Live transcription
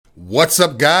What's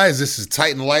up, guys? This is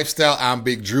Titan Lifestyle. I'm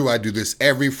Big Drew. I do this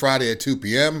every Friday at 2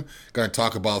 p.m. Going to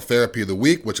talk about therapy of the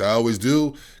week, which I always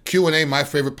do. Q&A, my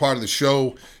favorite part of the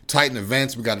show. Titan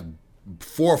events. We got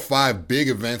 4 or 5 big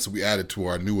events that we added to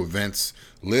our new events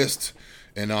list.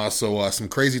 And also some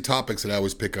crazy topics that I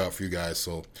always pick out for you guys.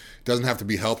 So it doesn't have to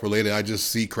be health related. I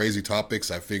just see crazy topics.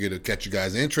 I figure to catch you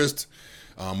guys' interest.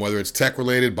 Whether it's tech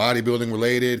related, bodybuilding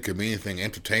related, could be anything,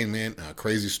 entertainment,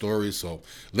 crazy stories. So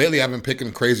lately I've been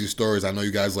picking crazy stories. I know you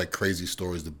guys like crazy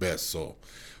stories the best. So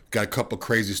got a couple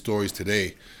crazy stories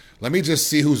today. Let me just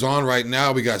see who's on right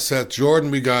now. We got Seth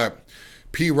Jordan. We got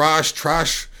P. Raj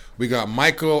Trash. We got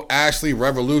Michael Ashley,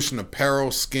 Revolution Apparel,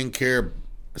 Skincare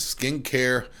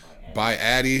by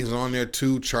Addie is on there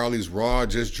too. Charlie's Raw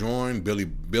just joined.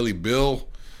 Billy Bill.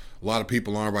 A lot of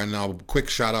people on right now. Quick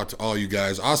shout out to all you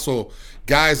guys. Also,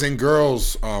 guys and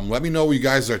girls, let me know where you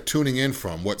guys are tuning in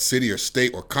from. What city or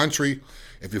state or country.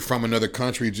 If you're from another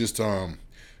country, just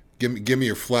give me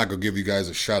your flag. I'll give you guys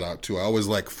a shout out too. I always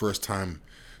like first time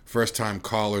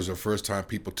callers or first time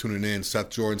people tuning in.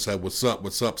 Seth Jordan said, "What's up?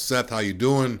 What's up, Seth? How you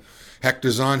doing?"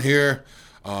 Hector's on here.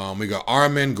 We got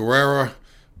Armin Guerrera,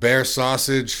 Bear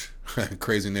Sausage,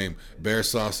 crazy name, Bear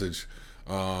Sausage.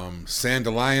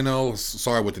 Sandaliano,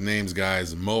 sorry with the names,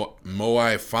 guys.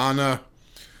 Moai Fana,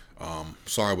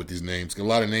 sorry with these names. Got a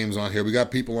lot of names on here. We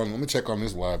got people on. Let me check on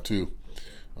this live too.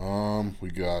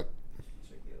 We got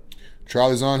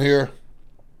Charlie's on here.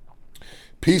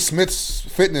 P. Smith's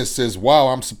Fitness says, "Wow,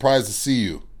 I'm surprised to see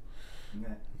you."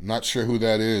 Not sure who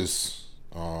that is.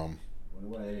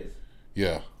 What it is?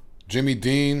 Yeah, Jimmy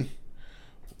Dean.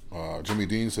 Jimmy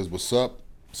Dean says, "What's up,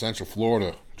 Central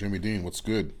Florida?" Jimmy Dean, what's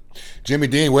good? Jimmy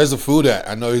Dean, where's the food at?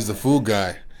 I know he's the food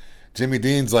guy. Jimmy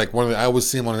Dean's like I always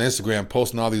see him on Instagram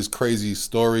posting all these crazy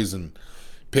stories and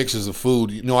pictures of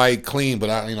food. You know, I eat clean, but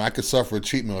I could suffer a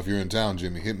cheat meal if you're in town,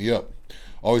 Jimmy. Hit me up.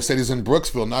 Oh, he said he's in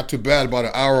Brooksville. Not too bad, about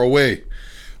an hour away.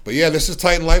 But yeah, this is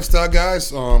Titan Lifestyle,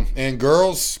 guys and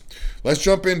girls. Let's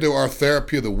jump into our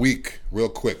therapy of the week real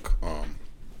quick.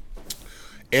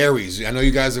 Aries. I know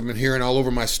you guys have been hearing all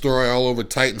over my story, all over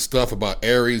Titan stuff about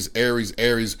Aries.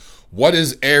 What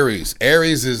is Aries?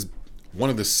 Aries is one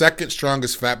of the second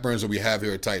strongest fat burners that we have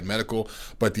here at Titan Medical,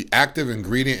 but the active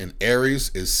ingredient in Aries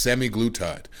is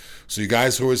semaglutide. So you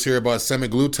guys who always hear about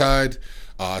semaglutide,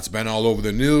 it's been all over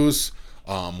the news.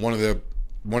 One of the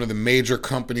major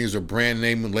companies or brand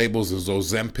name labels is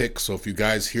Ozempic. So if you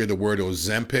guys hear the word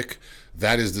Ozempic,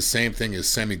 that is the same thing as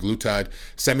semaglutide.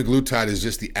 Semaglutide is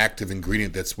just the active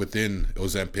ingredient that's within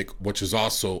Ozempic, which is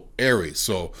also Aries.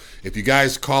 So if you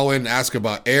guys call in and ask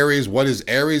about Aries, what is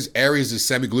Aries? Aries is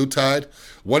semaglutide.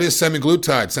 What is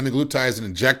semaglutide? Semaglutide is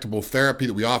an injectable therapy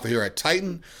that we offer here at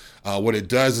Titan. What it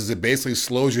does is it basically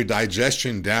slows your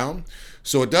digestion down.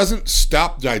 So it doesn't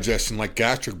stop digestion like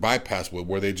gastric bypass would,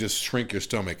 where they just shrink your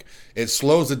stomach. It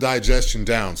slows the digestion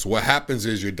down. So what happens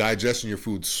is you're digesting your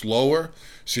food slower,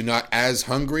 so you're not as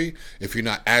hungry. If you're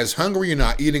not as hungry, you're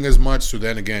not eating as much. So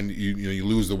then again, you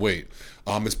lose the weight.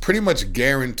 It's pretty much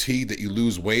guaranteed that you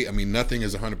lose weight. I mean, nothing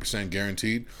is 100%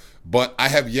 guaranteed. But I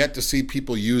have yet to see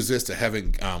people use this that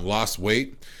haven't lost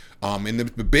weight. And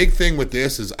the big thing with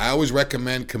this is I always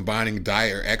recommend combining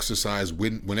diet or exercise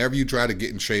whenever you try to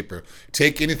get in shape, or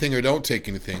take anything or don't take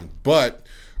anything. But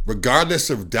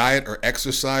regardless of diet or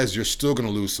exercise, you're still going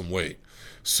to lose some weight.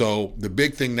 So the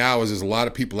big thing now is there's a lot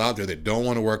of people out there that don't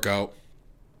want to work out.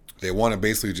 They want to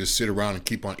basically just sit around and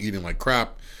keep on eating like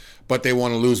crap, but they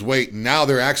want to lose weight. Now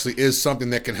there actually is something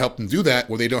that can help them do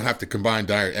that where they don't have to combine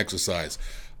diet or exercise.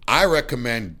 I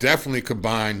recommend definitely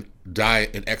combine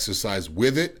diet and exercise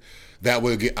with it. That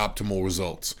will get optimal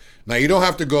results. Now, you don't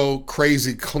have to go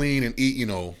crazy clean and eat,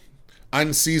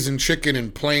 unseasoned chicken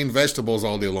and plain vegetables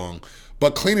all day long.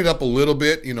 But clean it up a little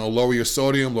bit, lower your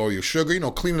sodium, lower your sugar,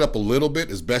 clean it up a little bit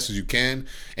as best as you can,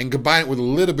 and combine it with a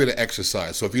little bit of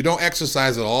exercise. So if you don't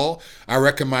exercise at all, I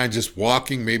recommend just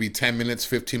walking, maybe 10 minutes,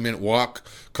 15-minute walk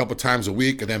a couple times a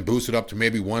week, and then boost it up to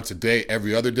maybe once a day,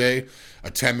 every other day, a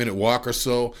 10-minute walk or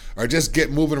so, or just get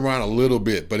moving around a little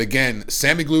bit. But again,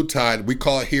 semaglutide, we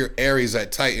call it here Aries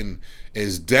at Titan,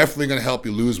 is definitely going to help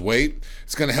you lose weight.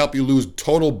 It's going to help you lose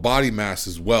total body mass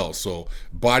as well. So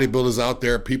bodybuilders out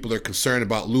there, people that are concerned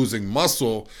about losing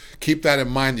muscle, keep that in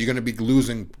mind that you're going to be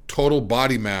losing total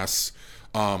body mass.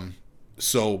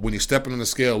 So when you're stepping on the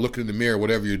scale, looking in the mirror,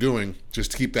 whatever you're doing,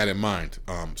 just keep that in mind.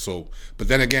 But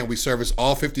then again, we service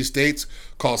all 50 states.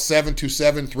 Call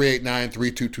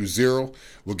 727-389-3220.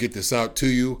 We'll get this out to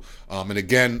you. And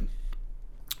again,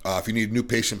 if you need new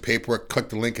patient paperwork, click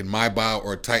the link in my bio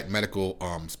or Titan Medical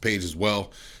page as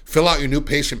well. Fill out your new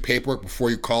patient paperwork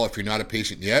before you call if you're not a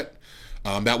patient yet.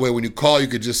 That way, when you call, you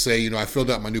could just say, I filled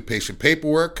out my new patient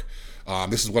paperwork.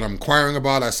 This is what I'm inquiring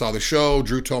about. I saw the show.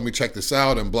 Drew told me check this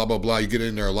out and blah, blah, blah. You get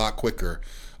in there a lot quicker.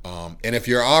 And if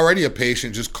you're already a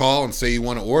patient, just call and say you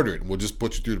want to order it. We'll just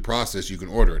put you through the process. You can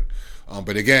order it.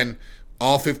 But again,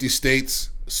 all 50 states,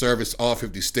 service all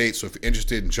 50 states. So if you're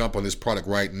interested, jump on this product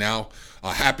right now.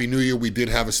 Happy New Year. We did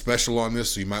have a special on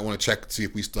this, so you might want to check and see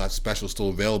if we still have specials still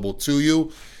available to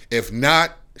you. If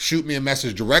not, shoot me a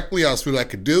message directly. I'll see what I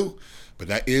could do. But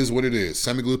that is what it is.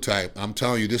 Semaglutide. I'm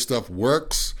telling you, this stuff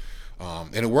works.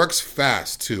 And it works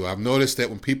fast, too. I've noticed that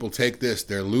when people take this,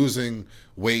 they're losing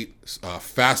weight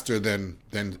faster than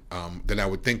I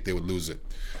would think they would lose it.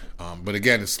 But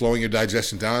again, it's slowing your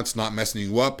digestion down. It's not messing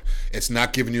you up. It's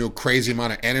not giving you a crazy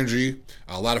amount of energy.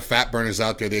 A lot of fat burners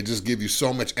out there, they just give you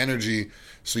so much energy.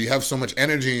 So you have so much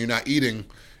energy and you're not eating,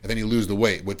 and then you lose the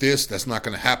weight. With this, that's not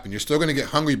going to happen. You're still going to get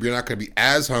hungry, but you're not going to be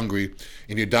as hungry.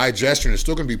 And your digestion is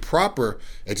still going to be proper.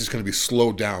 It's just going to be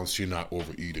slowed down so you're not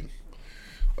overeating.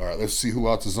 All right, let's see who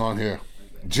else is on here.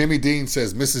 Jimmy Dean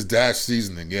says, Mrs. Dash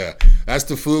seasoning. Yeah, that's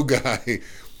the food guy.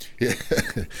 Yeah.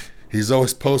 He's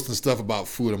always posting stuff about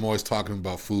food. I'm always talking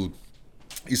about food.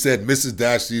 He said, Mrs.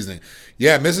 Dash seasoning.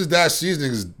 Yeah, Mrs. Dash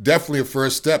seasoning is definitely a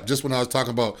first step. Just when I was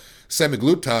talking about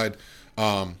semaglutide,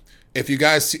 if you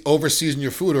guys over-season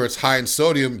your food or it's high in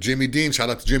sodium, Jimmy Dean, shout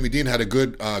out to Jimmy Dean, had a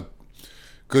good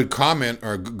comment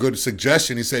or good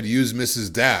suggestion. He said, use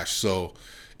Mrs. Dash. So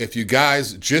if you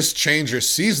guys just change your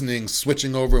seasonings,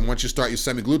 switching over, and once you start your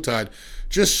semaglutide,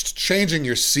 just changing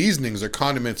your seasonings or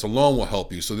condiments alone will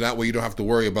help you. So that way you don't have to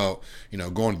worry about,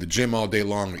 going to the gym all day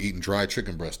long or eating dry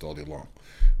chicken breast all day long.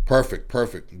 Perfect.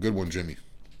 Good one, Jimmy.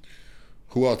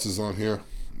 Who else is on here?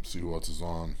 Let's see who else is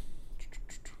on.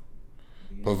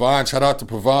 Pavan, shout out to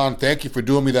Pavan. Thank you for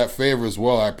doing me that favor as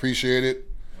well. I appreciate it.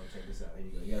 Oh, check this out. Here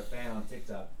you go. You got a fan on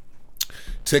TikTok.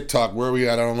 TikTok, where are we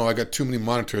at? I don't know. I got too many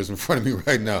monitors in front of me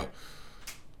right now.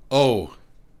 Oh,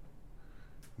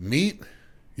 meat?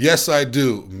 Yes, I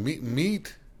do. Meat?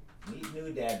 Meet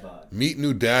new dad bod. Meet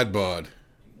new dad bod.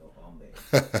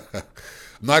 I'm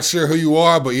not sure who you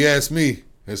are, but yeah, it's me.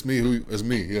 It's me. It's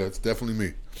me. Yeah, it's definitely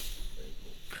me.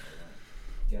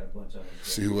 Got a bunch of them.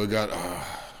 See who I got.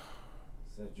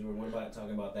 So, Jordan, what about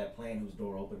talking about that plane whose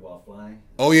door opened while flying?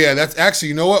 Oh yeah, that's actually,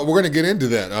 you know what? We're gonna get into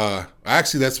that.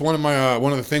 Actually, that's one of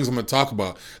the things I'm gonna talk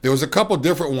about. There was a couple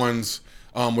different ones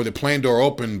where the plane door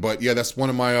opened, but yeah, that's one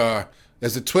of my.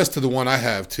 There's a twist to the one I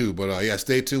have too, but yeah,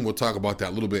 stay tuned. We'll talk about that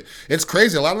a little bit. It's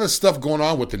crazy. A lot of this stuff going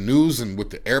on with the news and with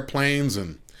the airplanes,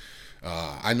 and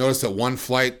I noticed that one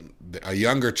flight, a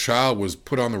younger child was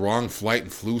put on the wrong flight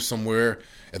and flew somewhere,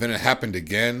 and then it happened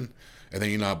again. And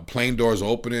then plane doors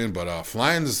opening, but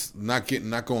flying's not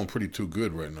going pretty too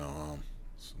good right now.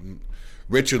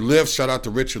 Richard Lift, shout out to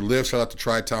Richard Lift, shout out to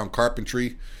Tri-Town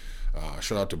Carpentry,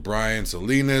 shout out to Brian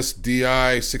Salinas,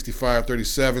 DI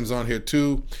 6537's on here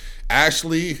too.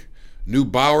 Ashley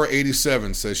Newbauer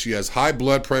 87 says she has high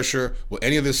blood pressure. Will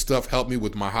any of this stuff help me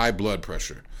with my high blood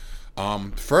pressure?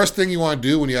 First thing you want to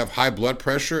do when you have high blood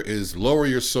pressure is lower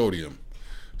your sodium.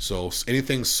 So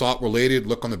anything salt related,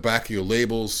 look on the back of your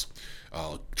labels.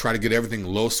 Try to get everything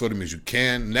low sodium as you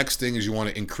can. Next thing is you want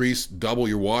to increase, double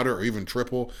your water or even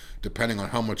triple, depending on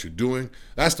how much you're doing.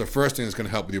 That's the first thing that's going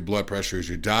to help with your blood pressure is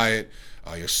your diet,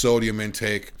 your sodium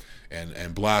intake,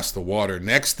 and blast the water.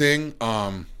 Next thing,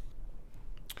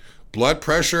 blood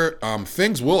pressure.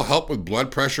 Things will help with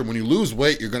blood pressure. When you lose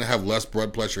weight, you're going to have less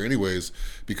blood pressure anyways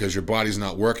because your body's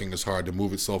not working as hard to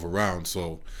move itself around.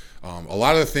 So a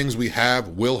lot of the things we have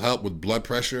will help with blood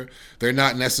pressure. They're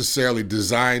not necessarily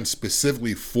designed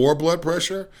specifically for blood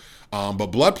pressure, but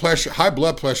blood pressure, high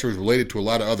blood pressure is related to a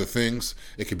lot of other things.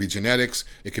 It could be genetics,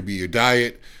 it could be your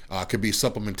diet, it could be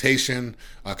supplementation,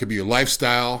 it could be your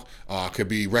lifestyle, it could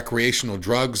be recreational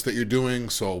drugs that you're doing.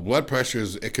 So blood pressure,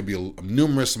 it could be a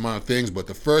numerous amount of things, but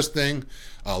the first thing,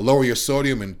 lower your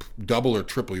sodium and double or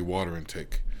triple your water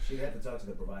intake. You'd have to talk to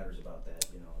the providers about that,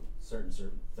 certain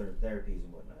therapies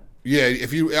and whatnot. Yeah,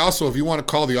 if you want to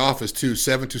call the office too,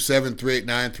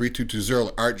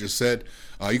 727-389-3220, Art just said,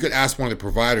 you could ask one of the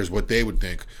providers what they would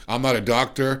think. I'm not a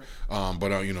doctor,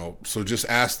 but so just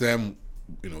ask them.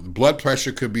 The blood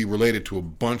pressure could be related to a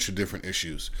bunch of different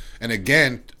issues. And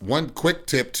again, one quick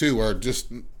tip too, or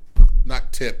just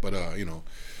not tip, but I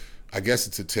guess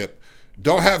it's a tip.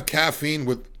 Don't have caffeine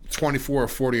with 24 or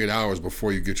 48 hours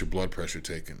before you get your blood pressure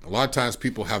taken. A lot of times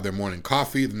people have their morning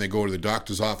coffee, then they go to the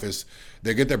doctor's office,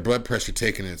 they get their blood pressure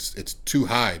taken, and it's too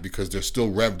high because they're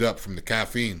still revved up from the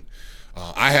caffeine.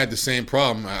 I had the same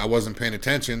problem. I wasn't paying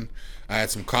attention. I had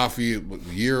some coffee a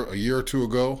year or two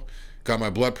ago, got my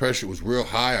blood pressure, it was real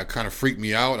high. It kind of freaked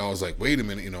me out. I was like, wait a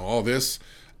minute, all this.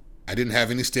 I didn't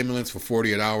have any stimulants for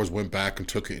 48 hours, went back and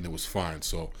took it, and it was fine.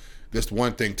 So that's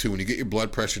one thing, too. When you get your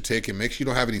blood pressure taken, make sure you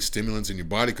don't have any stimulants in your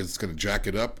body because it's going to jack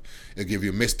it up. It'll give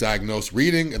you a misdiagnosed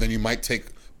reading, and then you might take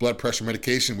blood pressure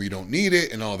medication where you don't need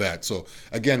it and all that. So,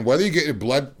 again, whether you get your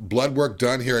blood work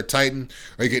done here at Titan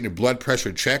or you're getting your blood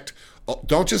pressure checked,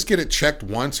 don't just get it checked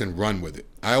once and run with it.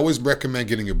 I always recommend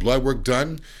getting your blood work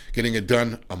done, getting it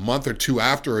done a month or two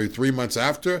after or 3 months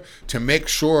after to make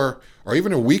sure, or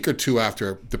even a week or two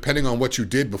after, depending on what you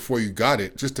did before you got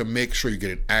it, just to make sure you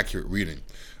get an accurate reading.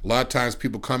 A lot of times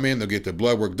people come in, they'll get their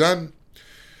blood work done.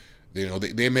 You know,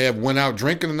 they may have went out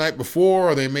drinking the night before,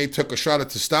 or they may took a shot of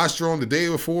testosterone the day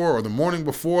before or the morning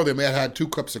before. They may have had 2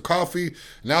 cups of coffee.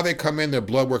 Now they come in, their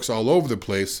blood work's all over the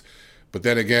place. But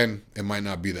then again, it might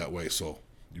not be that way. So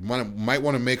you might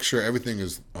want to make sure everything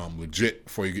is legit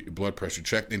before you get your blood pressure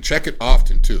checked. And check it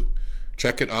often, too.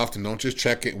 Check it often. Don't just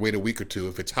check it and wait a week or two.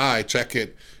 If it's high, check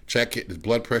it. Check it. There's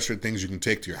blood pressure things you can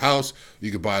take to your house.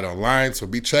 You can buy it online. So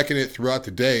be checking it throughout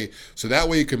the day. So that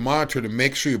way you can monitor to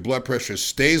make sure your blood pressure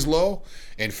stays low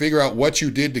and figure out what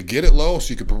you did to get it low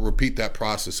so you can repeat that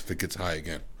process if it gets high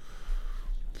again.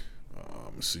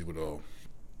 Let's see what else.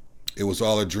 It was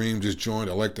all a dream, just joined.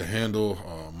 I like the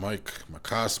handle. Mike,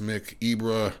 McCosmic,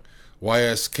 Ibra,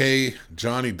 YSK,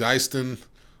 Johnny Dyston.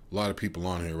 A lot of people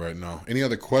on here right now. Any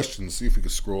other questions? See if we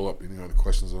can scroll up. Any other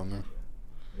questions on there?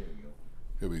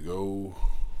 Here we go.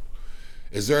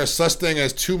 Is there a such thing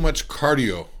as too much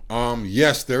cardio?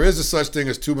 Yes, there is a such thing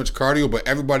as too much cardio, but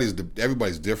everybody's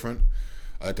different.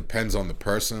 It depends on the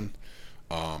person.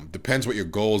 Depends what your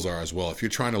goals are as well. If you're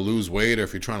trying to lose weight, or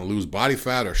if you're trying to lose body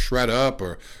fat, or shred up,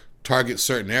 or target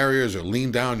certain areas, or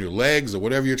lean down your legs, or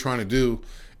whatever you're trying to do,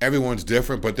 everyone's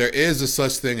different. But there is a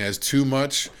such thing as too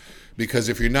much, because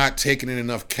if you're not taking in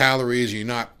enough calories, you're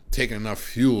not taking enough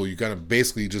fuel, you gotta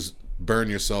basically just burn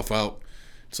yourself out.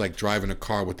 It's like driving a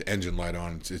car with the engine light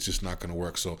on. It's just not going to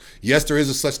work. So, yes, there is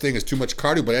a such thing as too much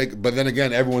cardio, but then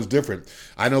again, everyone's different.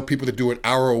 I know people that do an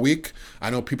hour a week. I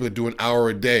know people that do an hour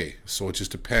a day. So it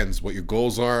just depends what your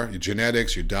goals are, your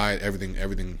genetics, your diet, everything.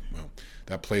 Well,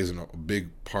 that plays a big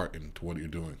part into what you're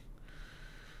doing.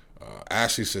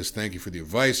 Ashley says, thank you for the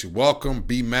advice. You're welcome.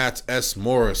 B. Matts, S.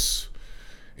 Morris.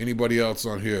 Anybody else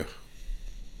on here?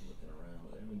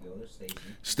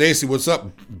 Stacy, what's up?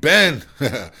 Ben.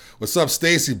 What's up,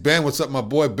 Stacy? Ben, what's up, my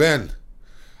boy Ben?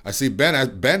 I see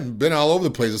Ben. Ben all over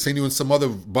the place. I've seen you in some other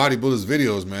bodybuilders'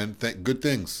 videos, man. Good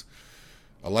things.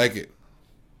 I like it.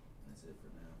 That's it for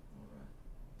now. All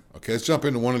right. Okay, let's jump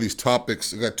into one of these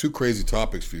topics. I got 2 crazy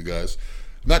topics for you guys.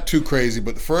 Not too crazy,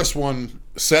 but the first one,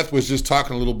 Seth was just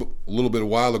talking a little bit a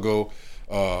while ago.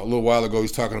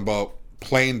 He's talking about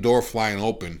plane door flying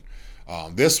open.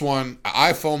 This one,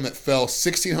 an iPhone that fell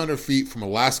 1,600 feet from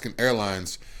Alaskan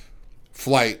Airlines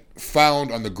flight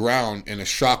found on the ground in a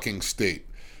shocking state.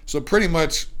 So pretty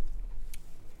much,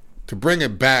 to bring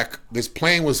it back, this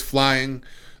plane was flying.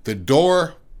 The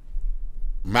door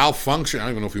malfunctioned. I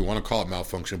don't even know if you want to call it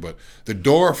malfunction, but the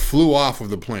door flew off of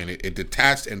the plane. It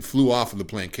detached and flew off of the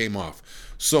plane, came off.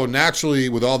 So naturally,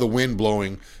 with all the wind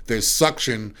blowing, there's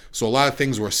suction. So a lot of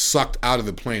things were sucked out of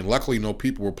the plane. Luckily, no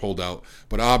people were pulled out,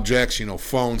 but objects,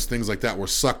 phones, things like that were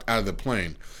sucked out of the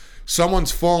plane.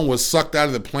 Someone's phone was sucked out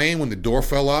of the plane when the door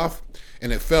fell off,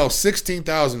 and it fell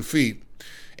 16,000 feet,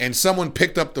 and someone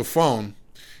picked up the phone,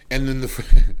 and then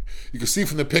you can see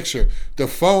from the picture,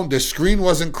 the screen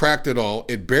wasn't cracked at all.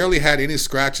 It barely had any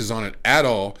scratches on it at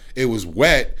all. It was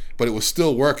wet, but it was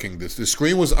still working. The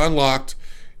screen was unlocked.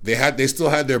 They still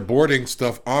had their boarding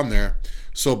stuff on there.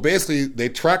 So basically, they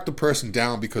tracked the person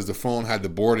down because the phone had the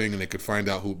boarding and they could find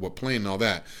out what plane and all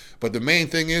that. But the main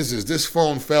thing is this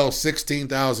phone fell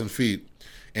 16,000 feet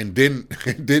and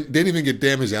didn't even get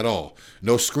damaged at all.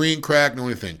 No screen crack, no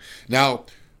anything. Now,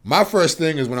 my first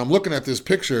thing is when I'm looking at this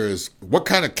picture is what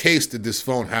kind of case did this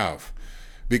phone have?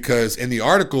 Because in the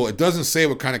article, it doesn't say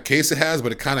what kind of case it has,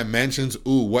 but it kind of mentions,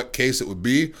 what case it would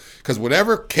be. Because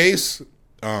whatever case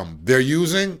they're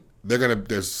using,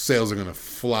 their sales are gonna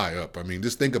fly up. I mean,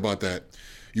 just think about that.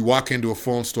 You walk into a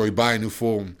phone store, you buy a new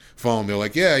phone. They're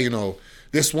like, yeah,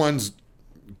 this one's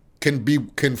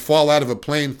can fall out of a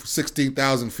plane for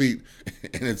 16,000 feet,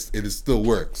 and it still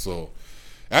works. So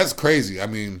that's crazy. I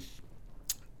mean,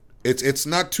 it's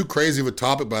not too crazy of a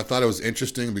topic, but I thought it was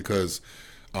interesting because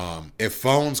if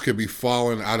phones could be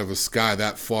falling out of the sky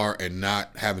that far and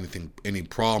not have any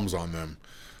problems on them.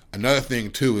 Another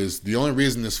thing, too, is the only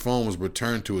reason this phone was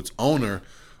returned to its owner,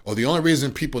 or the only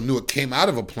reason people knew it came out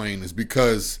of a plane, is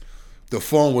because the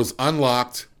phone was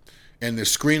unlocked and the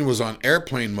screen was on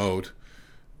airplane mode.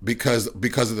 because of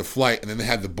the flight, and then they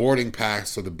had the boarding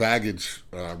pass or the baggage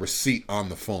receipt on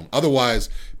the phone. Otherwise,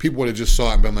 people would have just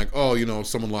saw it and been like, oh,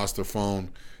 someone lost their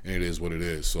phone, and it is what it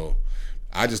is. So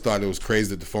I just thought it was crazy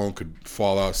that the phone could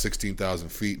fall out 16,000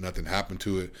 feet, nothing happened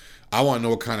to it. I want to know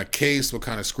what kind of case, what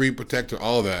kind of screen protector,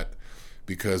 all that,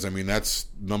 because that's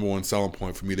number one selling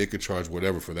point for me. They could charge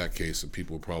whatever for that case, and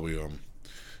people would probably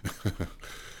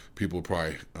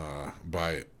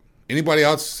buy it. Anybody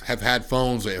else have had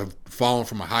phones that have fallen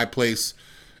from a high place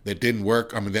that didn't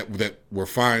work? I mean, that were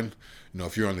fine.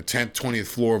 If you're on the 10th, 20th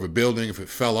floor of a building, if it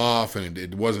fell off and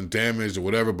it wasn't damaged or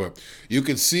whatever, but you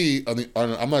can see,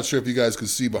 I'm not sure if you guys can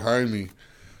see behind me,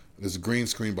 there's a green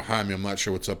screen behind me. I'm not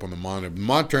sure what's up on the monitor. The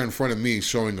monitor in front of me is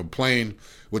showing a plane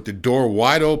with the door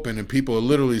wide open and people are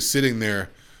literally sitting there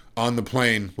on the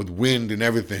plane with wind and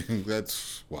everything.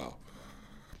 That's, wow.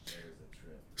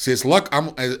 See, it's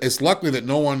luckily that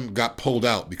no one got pulled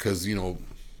out because,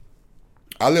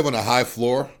 I live on a high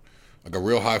floor, like a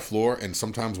real high floor, and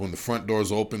sometimes when the front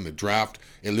doors open, the draft,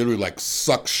 it literally like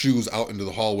sucks shoes out into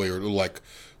the hallway or it'll like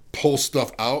pull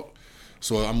stuff out.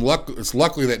 So it's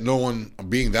luckily that no one,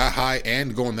 being that high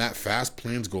and going that fast,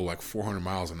 planes go like 400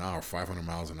 miles an hour, 500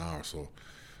 miles an hour. So,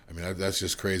 I mean, that's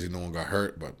just crazy. No one got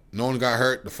hurt, but no one got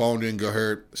hurt. The phone didn't get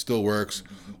hurt. It still works.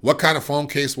 What kind of phone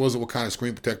case was it? What kind of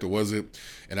screen protector was it?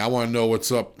 And I want to know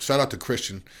what's up. Shout out to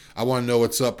Christian. I want to know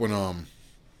what's up when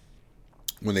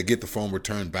they get the phone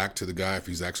returned back to the guy, if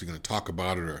he's actually going to talk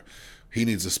about it or he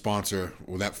needs a sponsor.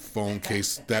 Well, that phone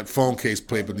case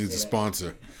paper needs a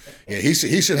sponsor. Yeah, he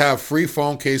should have free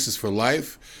phone cases for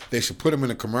life. They should put him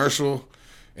in a commercial.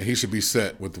 And he should be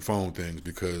set with the phone things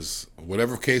because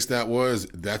whatever case that was,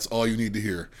 that's all you need to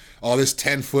hear. All this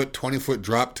 10-foot, 20-foot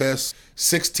drop test,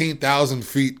 16,000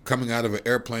 feet coming out of an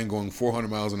airplane going 400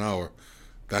 miles an hour.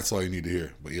 That's all you need to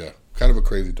hear. But yeah, kind of a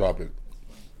crazy topic.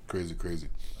 Crazy.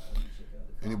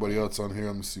 Anybody else on here?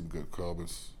 Let me see if we got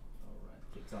comments. All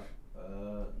right. TikTok.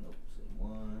 Nope. Same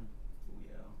one.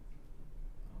 Yeah.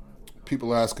 All right,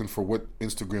 people asking for what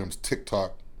Instagram's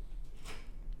TikTok.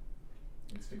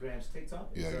 Instagram's TikTok?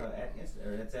 Yeah.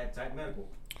 It's at Titan Medical.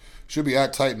 Should be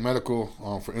at Titan Medical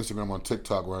for Instagram on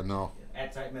TikTok right now. Yeah,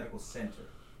 at Titan Medical Center.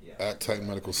 Yeah. At Titan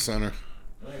Medical Center.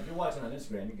 Well, if you're watching on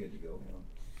Instagram, you're good to go.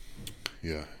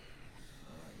 Yeah. All right,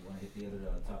 you want to hit the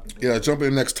other topic? Yeah, jump in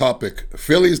the next topic.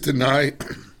 Phillies deny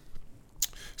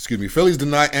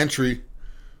entry.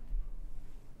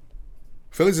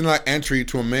 Phillies deny entry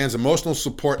to a man's emotional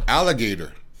support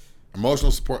alligator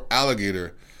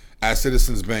at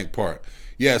Citizens Bank Park.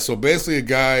 Yeah, so basically a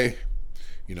guy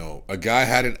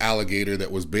had an alligator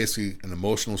that was basically an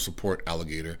emotional support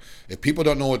alligator. If people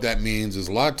don't know what that means, is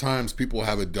a lot of times people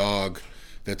have a dog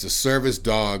that's a service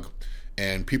dog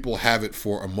and people have it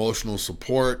for emotional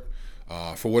support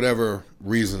for whatever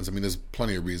reasons. I mean, there's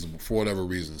plenty of reasons, for whatever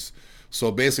reasons. So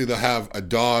basically they'll have a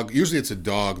dog, usually it's a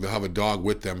dog, they'll have a dog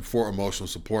with them for emotional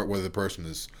support, whether the person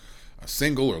is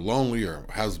single or lonely or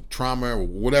has trauma or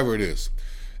whatever it is.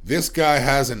 This guy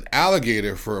has an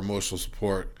alligator for emotional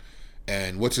support,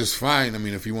 and which is fine. I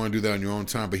mean, if you want to do that on your own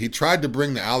time. But he tried to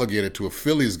bring the alligator to a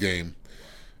Phillies game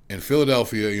in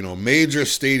Philadelphia, major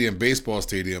stadium, baseball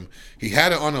stadium. He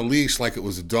had it on a leash like it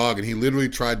was a dog, and he literally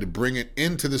tried to bring it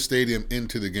into the stadium,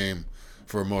 into the game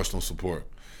for emotional support.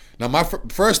 Now, my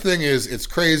first thing is, it's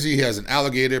crazy. He has an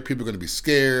alligator. People are going to be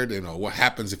scared. What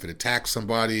happens if it attacks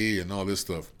somebody and all this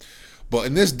stuff. But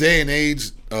in this day and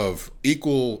age of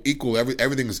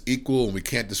everything is equal and we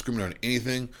can't discriminate on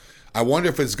anything, I wonder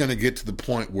if it's going to get to the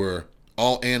point where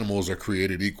all animals are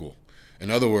created equal. In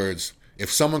other words,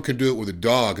 if someone can do it with a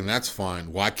dog and that's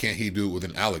fine, why can't he do it with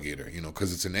an alligator?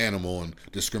 Because it's an animal and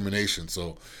discrimination.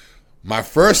 So my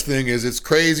first thing is, it's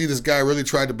crazy. This guy really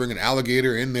tried to bring an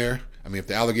alligator in there. I mean, if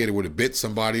the alligator would have bit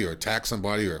somebody or attacked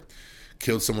somebody or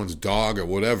killed someone's dog or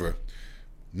whatever.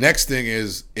 Next thing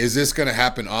is this going to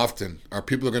happen often? Are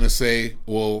people going to say,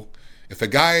 well, if a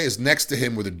guy is next to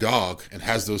him with a dog and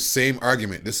has those same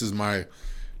argument, this is my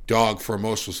dog for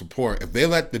emotional support, if they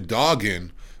let the dog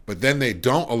in, but then they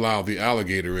don't allow the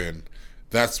alligator in,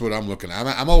 that's what I'm looking at.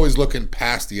 I'm always looking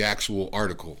past the actual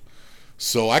article.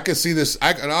 So I can see this,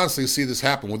 I can honestly see this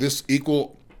happen. With this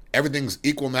everything's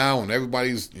equal now and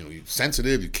everybody's,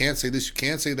 sensitive. You can't say this, you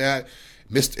can't say that.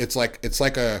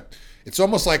 It's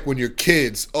almost like when you're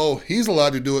kids, oh, he's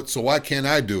allowed to do it, so why can't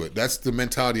I do it? That's the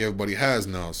mentality everybody has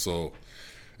now. So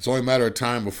it's only a matter of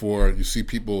time before you see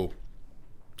people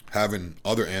having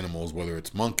other animals, whether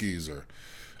it's monkeys or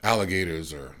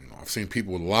alligators or, I've seen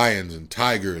people with lions and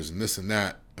tigers and this and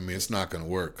that. I mean, it's not going to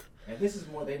work. And this is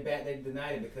more, they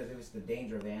denied it because it was the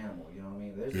danger of the animal, you know what I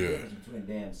mean? There's a difference between a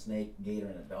damn snake, gator,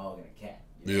 and a dog and a cat.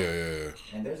 You know?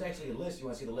 Yeah. And there's actually a list. You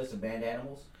want to see the list of banned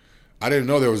animals? I didn't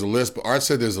know there was a list, but Art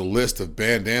said there's a list of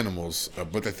banned animals.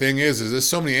 But the thing is there's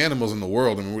so many animals in the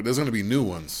world. I mean, there's going to be new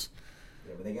ones.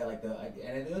 Yeah, but they got like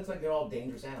and it looks like they're all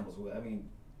dangerous animals. I mean,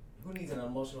 who needs an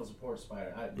emotional support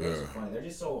spider? They're so funny. They're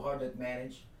just so hard to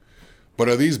manage. But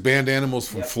are these banned animals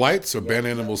from flights or banned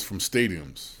animals from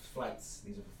stadiums? Flights.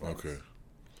 These are for flights. Okay.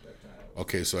 Reptiles.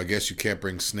 Okay, so I guess you can't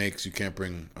bring snakes. You can't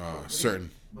bring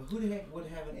certain. But who the heck would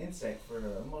have an insect for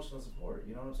emotional support?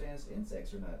 You know what I'm saying?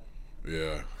 Insects are not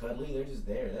cuddly. They're just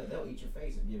there. They'll eat your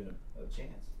face and give it a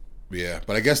chance. Yeah,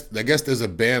 but I guess there's a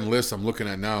banned list I'm looking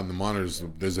at now in the monitors.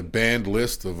 There's a banned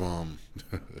list of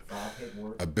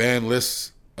a banned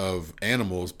list of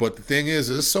animals. But the thing is,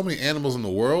 there's so many animals in the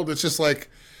world. It's just like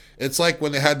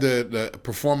when they had the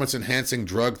performance enhancing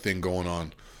drug thing going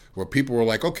on, where people were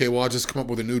like, okay, well, I'll just come up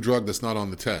with a new drug that's not on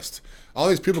the test. All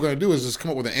these people are going to do is just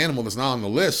come up with an animal that's not on the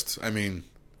list. I mean,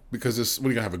 because what are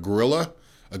you going to have, a gorilla?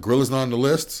 A gorilla's not on the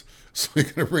list? So you're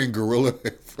going to bring gorilla?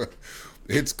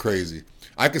 It's crazy.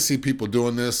 I can see people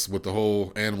doing this with the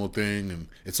whole animal thing, and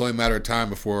it's only a matter of time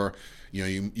before,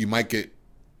 you might get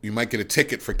a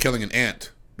ticket for killing an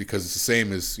ant because it's the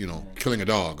same as, killing a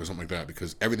dog or something like that,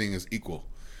 because everything is equal.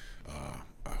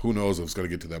 Who knows if it's going to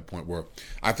get to that point where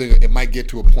I think it might get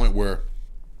to a point where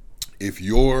if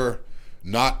you're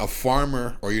not a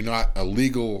farmer or you're not a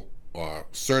legal or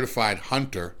certified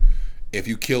hunter, if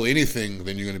you kill anything,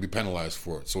 then you're going to be penalized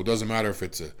for it. So it doesn't matter if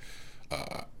it's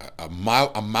a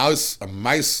mouse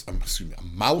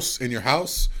in your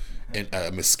house and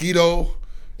a mosquito.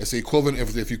 It's the equivalent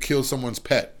if you kill someone's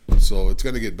pet. So it's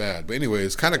going to get bad. But anyway,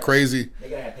 it's kind of crazy. They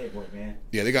got to have paperwork, man.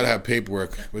 Yeah, they got to have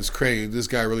paperwork. It's crazy. This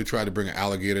guy really tried to bring an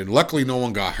alligator. And luckily, no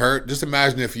one got hurt. Just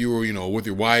imagine if you were, with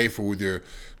your wife or with your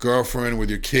girlfriend, with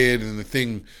your kid, and the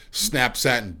thing snaps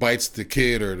at and bites the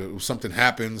kid or something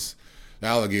happens, the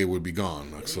alligator would be gone.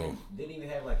 Didn't even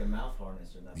have like a mouth harness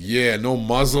or nothing. Yeah, no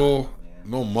muzzle.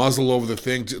 No muzzle over the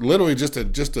thing. Literally just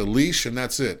a leash, and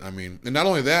that's it. I mean, and not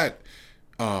only that,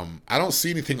 I don't see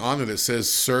anything on there that says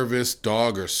service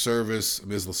dog or service. I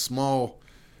mean, there's a small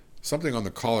something on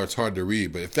the collar. It's hard to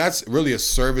read, but if that's really a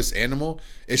service animal,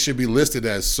 it should be listed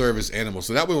as service animal.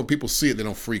 So that way, when people see it, they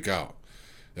don't freak out.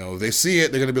 If they see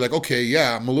it, they're gonna be like, okay,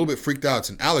 yeah, I'm a little bit freaked out.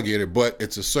 It's an alligator, but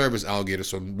it's a service alligator,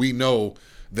 so we know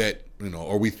that,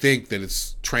 or we think that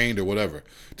it's trained or whatever.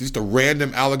 Just a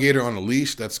random alligator on a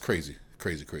leash, that's crazy.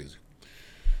 Crazy. All right, let's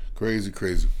check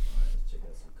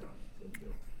out some comments.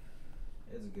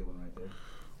 That's a good one right there.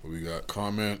 What we got?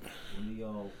 Comment. When do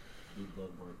y'all do blood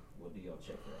work? What do y'all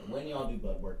check for? When y'all do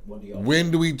blood work, what do y'all When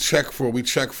do we check for? We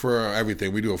check for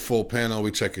everything. We do a full panel.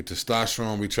 We check your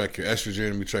testosterone. We check your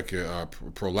estrogen. We check your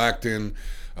prolactin.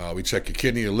 We check your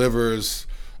kidney, your livers,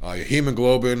 your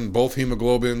hemoglobin, both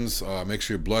hemoglobins. Make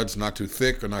sure your blood's not too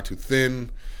thick or not too thin.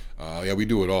 We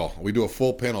do it all. We do a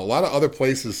full panel. A lot of other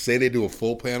places say they do a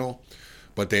full panel,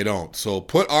 but they don't. So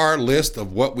put our list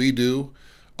of what we do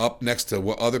up next to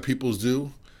what other people's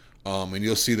do, and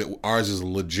you'll see that ours is a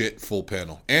legit full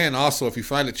panel. And also, if you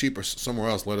find it cheaper somewhere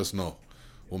else, let us know.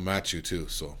 We'll match you too.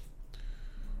 So.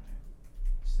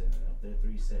 Send it up there,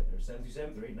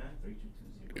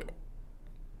 727-389-3220. Yep. All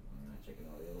right, checking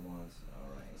all the other ones. All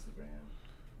right, Instagram.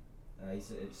 He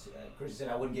said, Chris said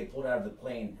I wouldn't get pulled out of the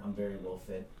plane. I'm very well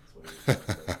fed.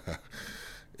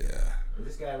 Yeah.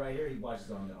 This guy right here, he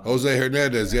watches on Jose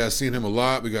Hernandez. Yeah, I've seen him a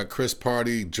lot. We got Chris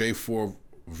Party,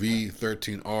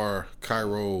 J4V13R,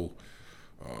 Cairo,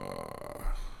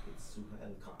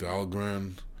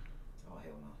 Dahlgren,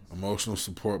 emotional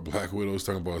support, Black Widow's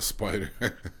talking about a spider. Yeah.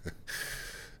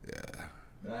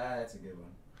 That's a good one.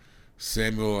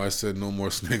 Samuel, I said no more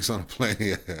snakes on a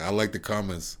plane. I like the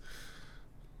comments.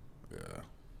 Yeah.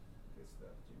 Good stuff.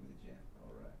 Jimmy the Jam. All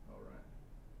right.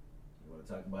 You want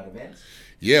to talk about events?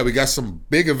 Yeah, we got some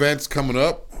big events coming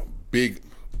up. Big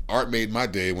Art made my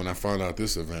day when I found out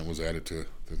this event was added to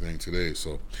the thing today.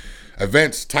 So,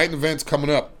 Titan events coming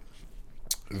up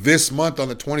this month on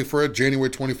the 21st,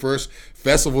 January 21st.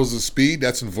 Festivals of Speed.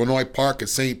 That's in Vanoy Park at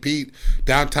St. Pete,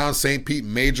 downtown St. Pete.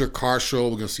 Major car show.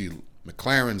 We're gonna see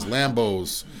McLarens,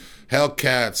 Lambos,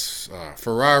 Hellcats,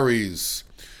 Ferraris,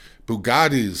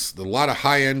 Bugattis, a lot of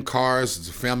high-end cars. It's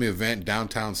a family event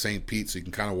downtown St. Pete, so you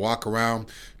can kind of walk around,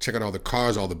 check out all the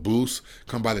cars, all the booths.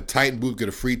 Come by the Titan booth, get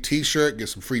a free T-shirt, get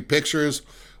some free pictures.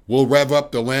 We'll rev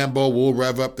up the Lambo. We'll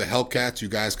rev up the Hellcats. You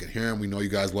guys can hear them. We know you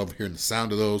guys love hearing the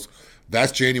sound of those.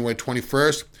 That's January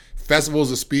 21st.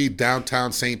 Festivals of Speed,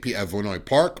 downtown St. Pete at Vanoy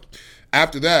Park.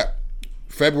 After that,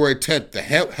 February 10th, the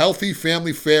Healthy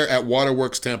Family Fair at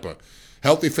Waterworks Tampa.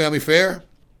 Healthy Family Fair.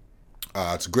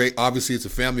 It's great. Obviously, it's a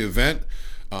family event.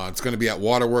 It's going to be at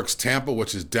Waterworks Tampa,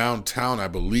 which is downtown, I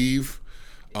believe.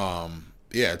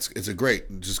 Yeah, it's a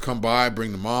great. Just come by,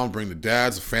 bring the mom, bring the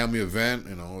dads, a family event.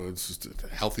 It's just a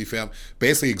healthy family.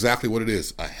 Basically, exactly what it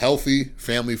is: a healthy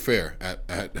family fair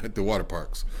at the water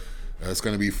parks. It's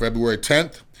going to be February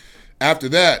 10th. After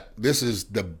that, this is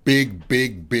the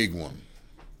big one.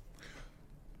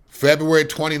 February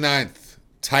 29th,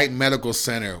 Titan Medical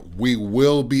Center. We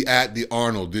will be at the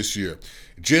Arnold this year.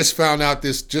 Just found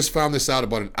this out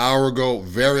about an hour ago.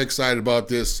 Very excited about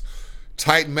this.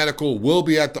 Titan Medical will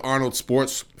be at the Arnold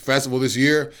Sports Festival this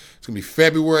year. It's going to be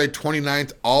February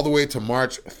 29th all the way to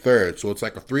March 3rd. So it's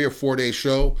like a 3 or 4 day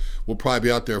show. We'll probably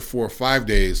be out there 4 or 5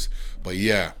 days. But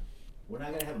yeah. We're not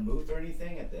going to have a booth or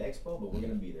anything at the expo, but we're going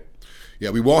to be there. Yeah,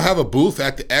 we won't have a booth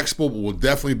at the expo, but we'll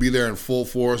definitely be there in full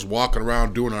force, walking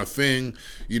around, doing our thing.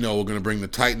 We're going to bring the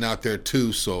Titan out there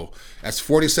too. So that's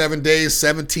 47 days,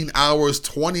 17 hours,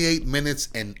 28 minutes,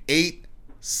 and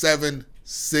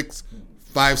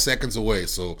 5 seconds away.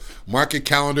 So mark your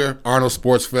calendar, Arnold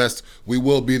Sports Fest. We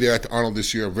will be there at the Arnold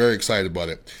this year. Very excited about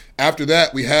it. After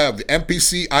that, we have the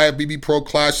MPC IFBB Pro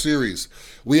Clash Series.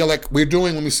 We're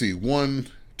doing, let me see, 1,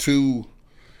 2,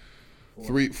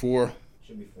 3, 4.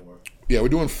 Should be 4. Yeah, we're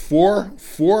doing four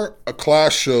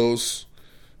class shows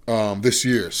this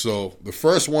year. So the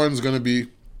first one's going to be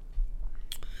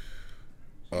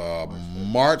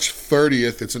March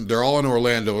 30th. They're all in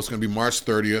Orlando. It's going to be March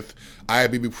 30th.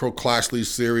 IFBB Pro Clash League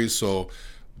Series. So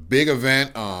big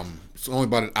event. It's only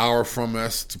about an hour from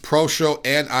us. It's a pro show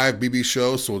and IFBB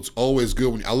show, so it's always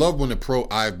good. I love when the pro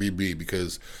IFBB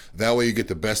because that way you get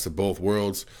the best of both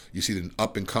worlds. You see the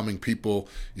up-and-coming people.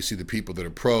 You see the people that are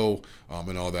pro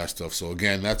and all that stuff. So,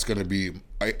 again, that's going to be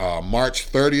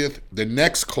March 30th. The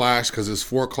next clash, because there's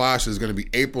 4 clashes, is going to be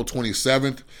April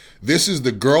 27th. This is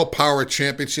the Girl Power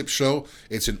Championship show.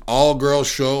 It's an all-girls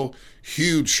show.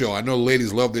 Huge show. I know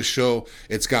ladies love this show.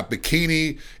 It's got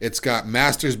bikini. It's got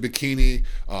masters bikini.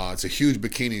 It's a huge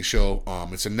bikini show.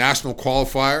 It's a national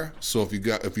qualifier. So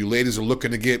if you ladies are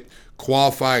looking to get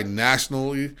qualified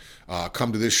nationally,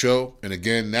 come to this show. And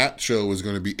again, that show is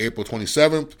going to be April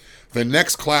 27th. The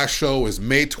next class show is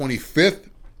May 25th.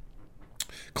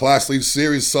 Class League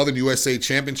Series Southern USA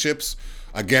Championships.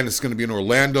 Again, it's going to be in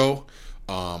Orlando.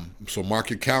 So mark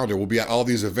your calendar. We'll be at all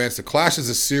these events. The Clash is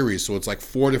a series, so it's like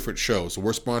 4 different shows. So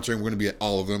we're sponsoring. We're going to be at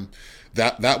all of them.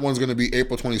 That one's going to be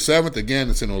April 27th. Again,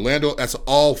 it's in Orlando. That's an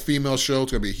all-female show.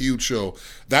 It's going to be a huge show.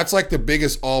 That's like the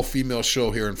biggest all-female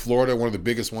show here in Florida, one of the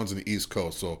biggest ones in the East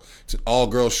Coast. So it's an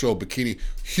all-girls show,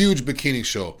 huge bikini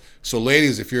show. So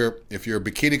ladies, if you're a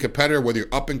bikini competitor, whether you're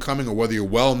up-and-coming or whether you're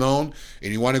well-known,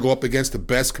 and you want to go up against the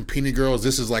best competing girls,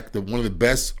 this is like one of the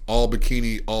best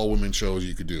all-bikini, all-women shows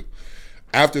you could do.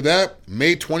 After that,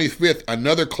 May 25th,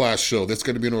 another class show. That's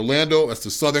going to be in Orlando. That's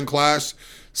the Southern Clash.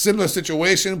 Similar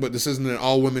situation, but this isn't an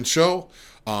all-women show.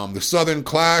 The Southern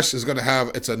Clash is going to have,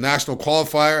 it's a national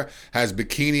qualifier, has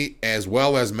bikini as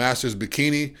well as Masters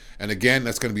bikini. And again,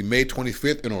 that's going to be May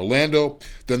 25th in Orlando.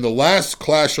 Then the last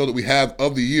class show that we have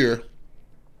of the year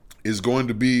is going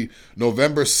to be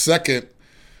November 2nd.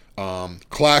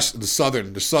 Clash, the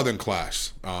Southern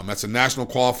Clash. That's a national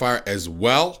qualifier as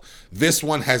well. This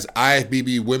one has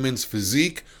IFBB Women's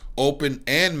Physique, Open,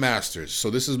 and Masters. So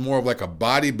this is more of like a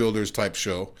bodybuilders type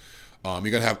show. You're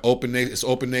going to have it's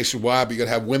open nationwide, but you're going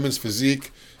to have Women's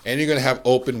Physique, and you're going to have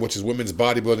Open, which is women's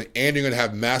bodybuilding, and you're going to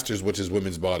have Masters, which is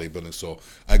women's bodybuilding. So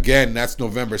again, that's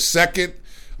November 2nd.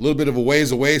 A little bit of a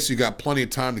ways away, so you got plenty of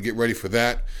time to get ready for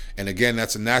that. And again,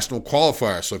 that's a national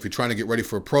qualifier. So if you're trying to get ready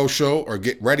for a pro show or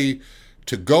get ready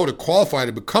to go to qualify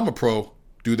to become a pro,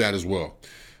 do that as well.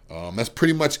 That's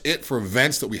pretty much it for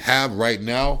events that we have right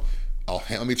now.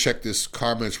 Let me check this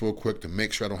comments real quick to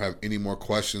make sure I don't have any more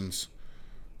questions.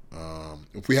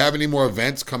 If we have any more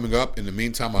events coming up, in the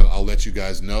meantime, I'll let you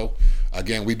guys know.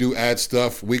 Again, we do add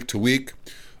stuff week to week.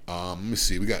 Let me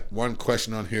see. We got one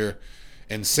question on here.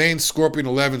 Insane Scorpion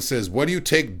 11 says, what do you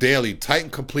take daily? Titan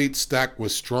Complete stacked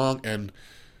with Strong and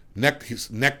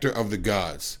Nectar of the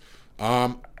Gods.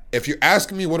 If you're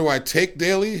asking me what do I take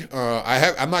daily,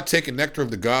 I'm not taking Nectar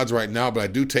of the Gods right now, but I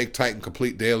do take Titan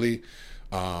Complete daily.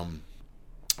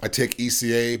 I take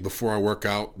ECA before I work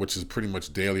out, which is pretty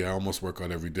much daily. I almost work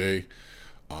out every day.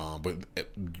 But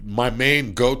my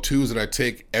main go-tos that I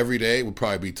take every day would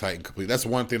probably be Titan Complete. That's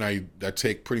one thing I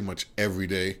take pretty much every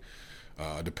day.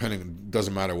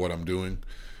 Doesn't matter what I'm doing.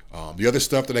 The other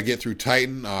stuff that I get through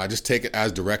Titan, I just take it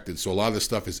as directed. So a lot of the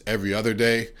stuff is every other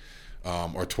day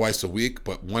or twice a week.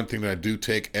 But one thing that I do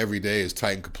take every day is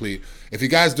Titan Complete. If you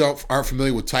guys aren't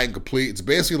familiar with Titan Complete, it's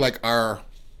basically like our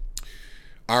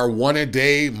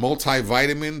one-a-day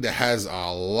multivitamin that has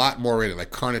a lot more in it. Like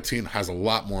carnitine has a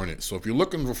lot more in it. So if you're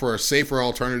looking for a safer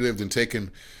alternative than taking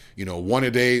one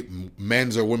a day,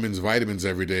 men's or women's vitamins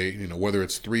every day, whether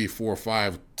it's 3, 4,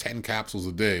 5, 10 capsules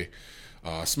a day.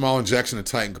 Small injection of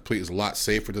Titan Complete is a lot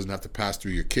safer. It doesn't have to pass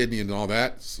through your kidney and all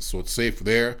that, so it's safe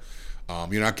there.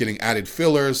 You're not getting added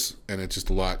fillers, and it's just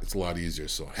a lot easier.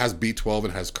 So it has B12,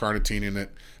 it has carnitine in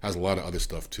it, has a lot of other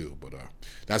stuff too. But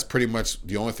that's pretty much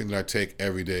the only thing that I take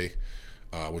every day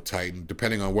with Titan,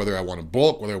 depending on whether I want to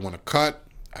bulk, whether I want to cut.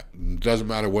 It doesn't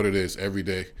matter what it is, every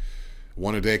day.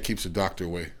 One a day keeps the doctor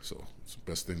away. So it's the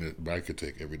best thing that I could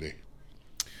take every day.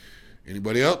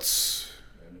 Anybody else?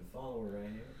 A new follower right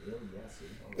here,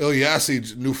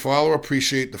 Ilyasi, new follower.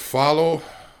 Appreciate the follow.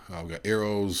 We got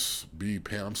Arrows, B,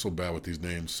 Pan. I'm so bad with these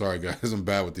names. Sorry, guys. I'm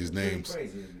bad with these names.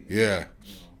 Crazy. Yeah.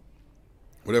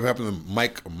 Whatever happened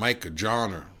to Mike, or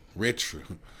John, or Rich, or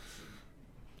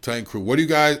Titan Crew? Who do you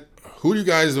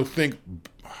guys think?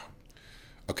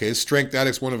 Okay, it's Strength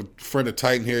Addicts, one of a friend of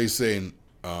Titan here. He's saying,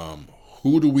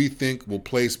 who do we think will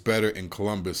place better in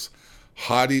Columbus,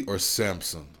 Hadi or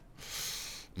Samson?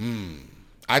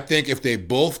 I think if they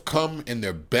both come in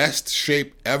their best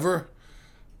shape ever,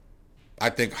 I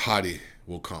think Hadi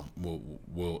will come.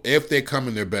 Will if they come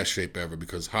in their best shape ever,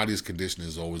 because Hadi's condition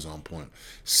is always on point.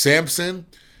 Samson,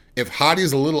 if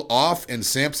Hadi's a little off and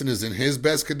Samson is in his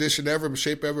best condition ever,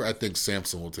 shape ever, I think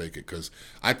Samson will take it, because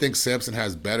I think Samson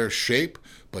has better shape,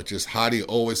 but just Hadi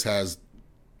always has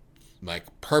like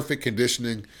perfect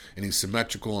conditioning and he's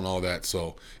symmetrical and all that.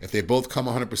 So if they both come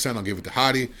 100%, I'll give it to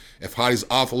Hadi. If Hadi's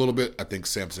off a little bit, I think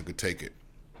Samson could take it.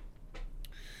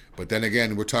 But then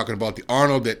again, we're talking about the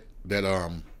Arnold that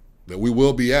we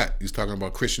will be at. He's talking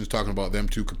about Christian's talking about them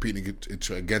two competing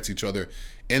against each other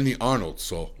in the Arnold.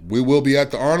 So we will be at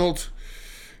the Arnold.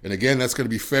 And again, that's going to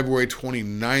be February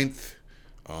 29th.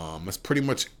 That's pretty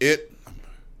much it.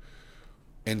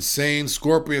 Insane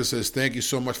Scorpion says, thank you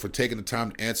so much for taking the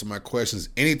time to answer my questions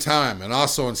anytime. And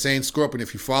also, Insane Scorpion,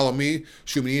 if you follow me,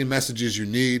 shoot me any messages you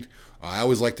need. I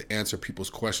always like to answer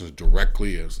people's questions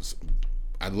directly.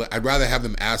 I'd rather have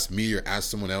them ask me or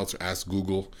ask someone else or ask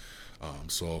Google.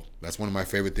 So that's one of my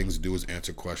favorite things to do, is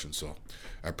answer questions. So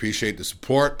I appreciate the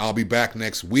support. I'll be back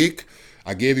next week.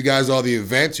 I gave you guys all the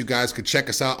events. You guys can check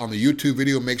us out on the YouTube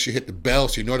video. Make sure you hit the bell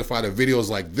so you're notified of videos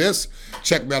like this.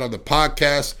 Check me out on the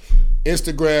podcast,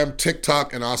 Instagram,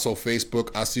 TikTok, and also Facebook.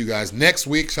 I'll see you guys next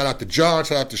week. Shout out to John.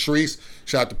 Shout out to Sharice.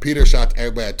 Shout out to Peter. Shout out to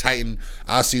everybody at Titan.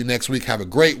 I'll see you next week. Have a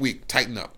great week. Tighten up.